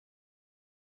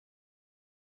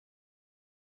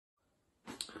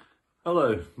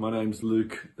Hello, my name's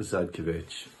Luke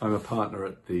Zadkovich. I'm a partner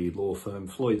at the law firm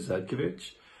Floyd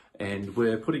Zadkovich, and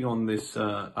we're putting on this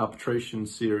arbitration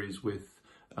series with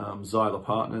Zeiler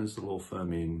Partners, the law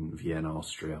firm in Vienna,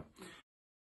 Austria.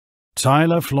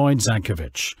 Zeiler Floyd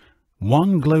Zadkovich,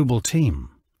 one global team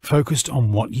focused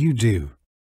on what you do.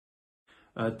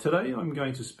 Today I'm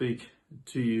going to speak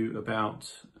to you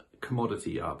about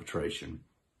commodity arbitration.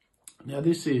 Now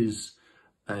this is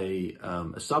a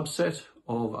subset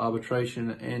of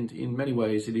arbitration, and in many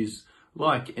ways it is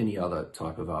like any other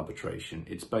type of arbitration.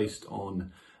 It's based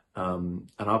on an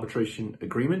arbitration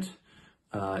agreement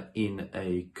in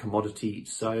a commodity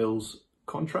sales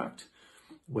contract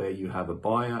where you have a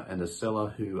buyer and a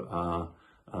seller who are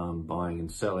buying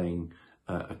and selling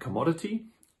a commodity,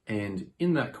 and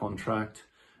in that contract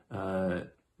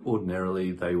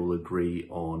ordinarily they will agree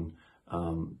on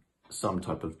some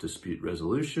type of dispute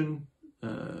resolution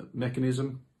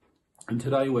mechanism. And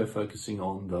today we're focusing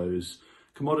on those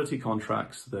commodity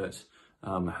contracts that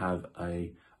have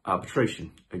a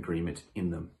arbitration agreement in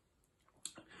them.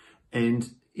 And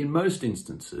in most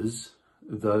instances,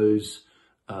 those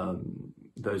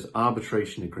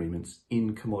arbitration agreements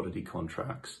in commodity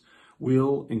contracts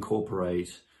will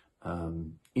incorporate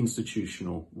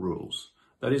institutional rules.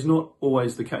 That is not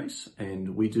always the case,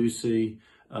 and we do see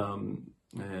on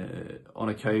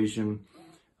occasion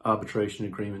arbitration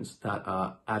agreements that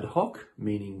are ad hoc,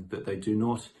 meaning that they do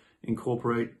not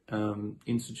incorporate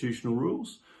institutional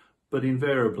rules, but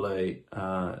invariably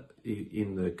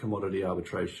in the commodity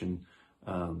arbitration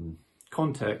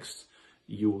context,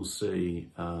 you will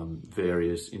see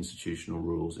various institutional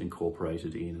rules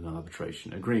incorporated in an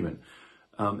arbitration agreement.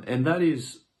 And that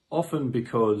is often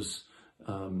because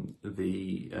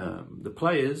the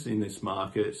players in this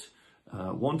market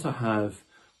want to have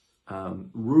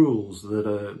rules that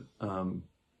are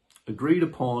agreed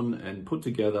upon and put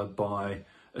together by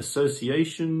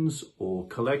associations or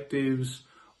collectives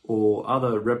or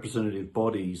other representative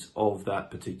bodies of that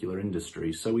particular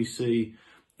industry. So we see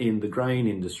in the grain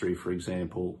industry, for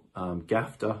example,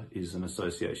 GAFTA is an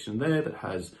association there that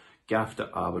has GAFTA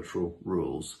arbitral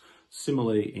rules.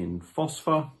 Similarly in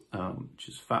phosphor, which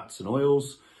is fats and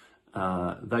oils,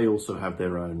 they also have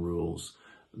their own rules.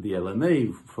 The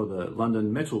LME for the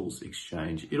London Metals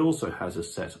Exchange, it also has a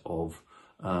set of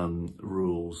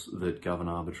rules that govern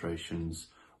arbitrations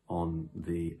on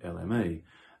the LME.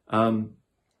 And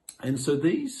so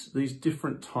these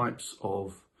different types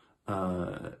of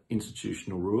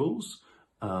institutional rules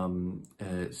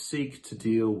seek to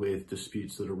deal with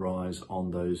disputes that arise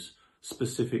on those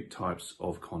specific types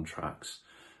of contracts.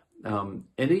 And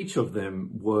each of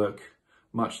them work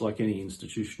much like any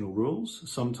institutional rules.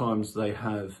 Sometimes they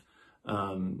have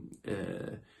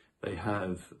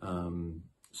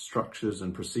structures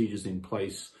and procedures in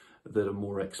place that are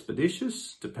more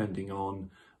expeditious, depending on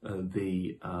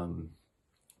the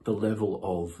level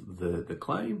of the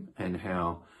claim and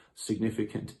how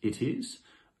significant it is.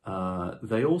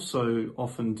 They also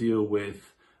often deal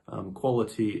with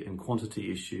quality and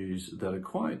quantity issues that are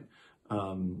quite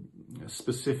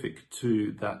specific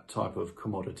to that type of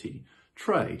commodity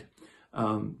trade.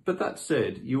 But that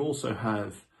said, you also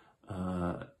have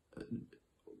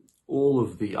all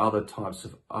of the other types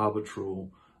of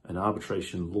arbitral and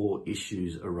arbitration law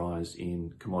issues arise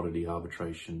in commodity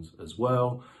arbitrations as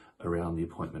well, around the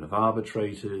appointment of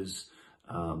arbitrators,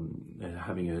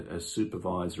 having a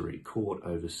supervisory court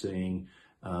overseeing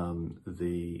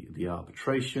the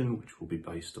arbitration, which will be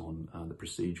based on the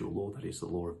procedural law, that is the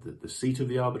law of the seat of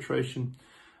the arbitration.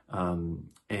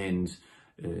 And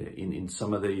in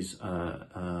some of these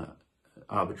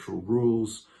arbitral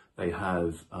rules, they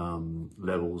have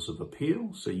levels of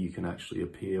appeal, so you can actually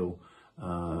appeal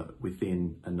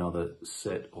within another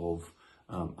set of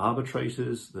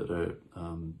arbitrators that are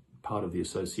part of the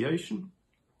association.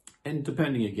 And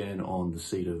depending again on the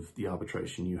seat of the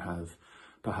arbitration, you have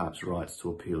perhaps rights to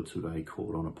appeal to a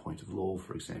court on a point of law,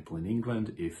 for example, in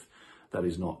England, if that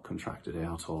is not contracted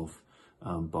out of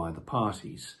by the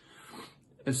parties.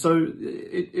 And so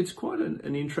it's quite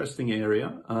an interesting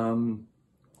area.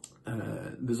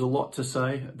 There's a lot to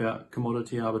say about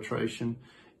commodity arbitration.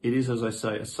 It is, as I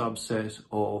say, a subset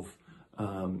of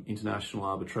international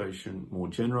arbitration more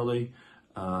generally,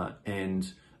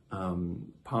 and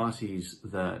parties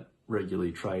that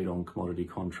regularly trade on commodity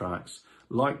contracts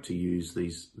like to use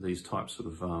these types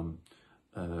of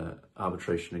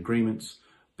arbitration agreements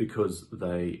because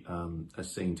they are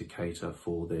seen to cater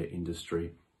for their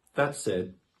industry. That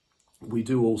said, we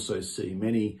do also see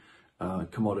many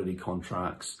commodity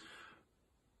contracts,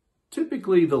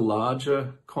 typically the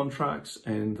larger contracts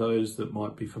and those that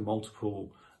might be for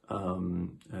multiple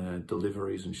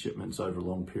deliveries and shipments over a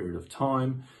long period of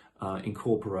time,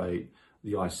 incorporate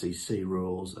the ICC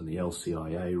rules and the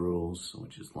LCIA rules,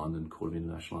 which is London Court of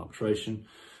International Arbitration.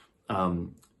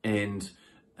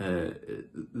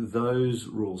 Those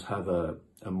rules have a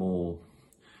more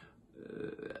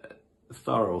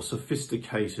thorough,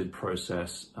 sophisticated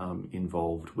process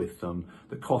involved with them.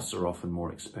 The costs are often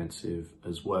more expensive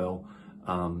as well.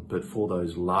 But for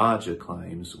those larger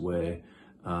claims where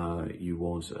you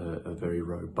want a very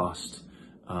robust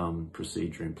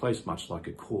procedure in place, much like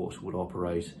a court would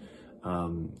operate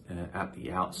at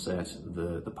the outset,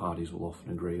 the parties will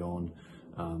often agree on,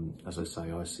 as I say,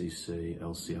 ICC,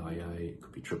 LCIA, it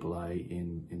could be AAA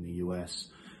in the US,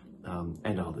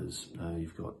 and others.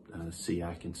 You've got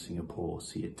SIAC in Singapore,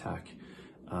 SIATAC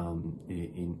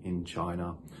in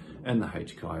China, and the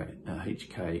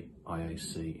HKIAC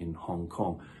in Hong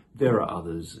Kong. There are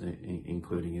others,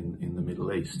 including in the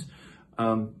Middle East.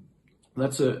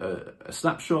 That's a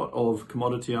snapshot of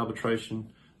commodity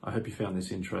arbitration. I hope you found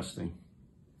this interesting.